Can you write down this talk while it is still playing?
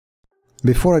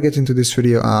Before I get into this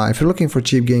video, if you're looking for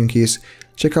cheap game keys,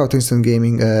 check out Instant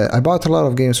Gaming. I bought a lot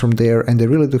of games from there and they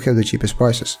really do have the cheapest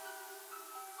prices.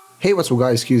 Hey, what's up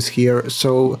guys, Skuz here.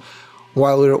 So,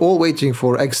 while we're all waiting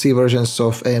for XT versions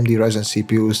of AMD Ryzen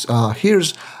CPUs,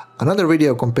 here's another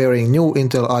video comparing new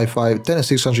Intel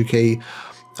i5-10600K,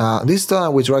 this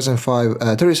time with Ryzen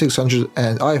 5 3600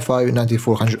 and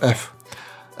i5-9400F.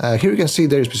 Here you can see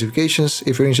their specifications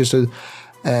if you're interested,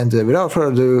 and without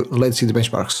further ado, let's see the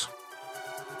benchmarks.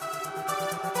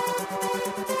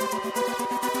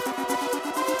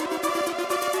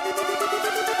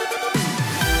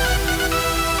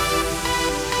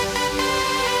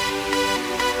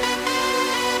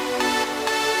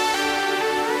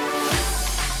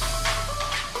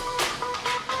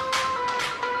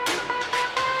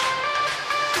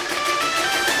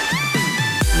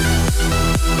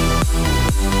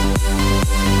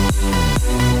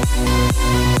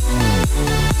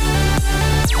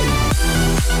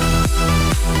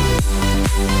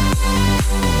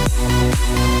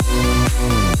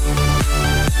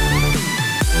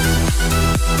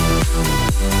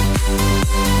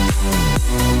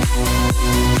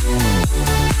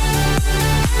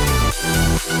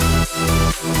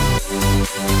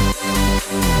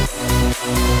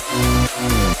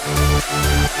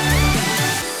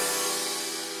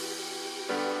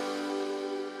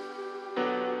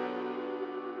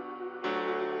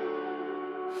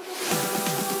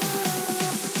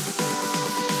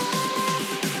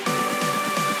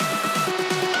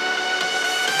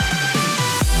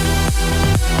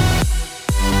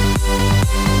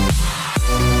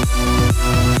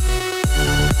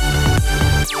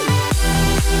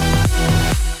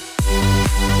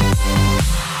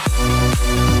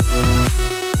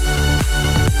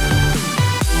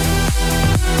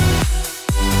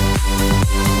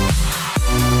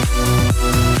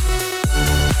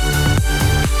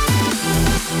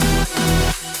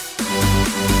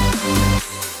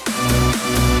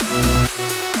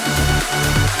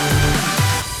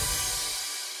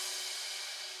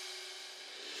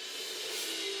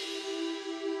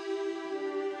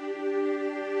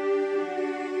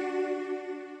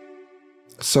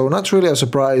 So not really a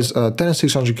surprise,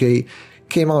 10600K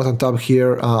came out on top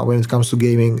here when it comes to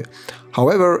gaming.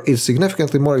 However, it's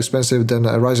significantly more expensive than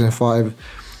a Ryzen 5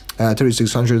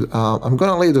 3600. I'm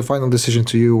gonna leave the final decision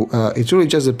to you. It really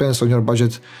just depends on your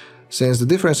budget, since the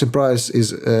difference in price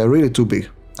is really too big.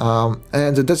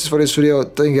 And that's it for this video.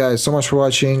 Thank you guys so much for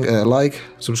watching. Like,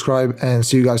 subscribe, and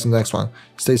see you guys in the next one.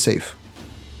 Stay safe.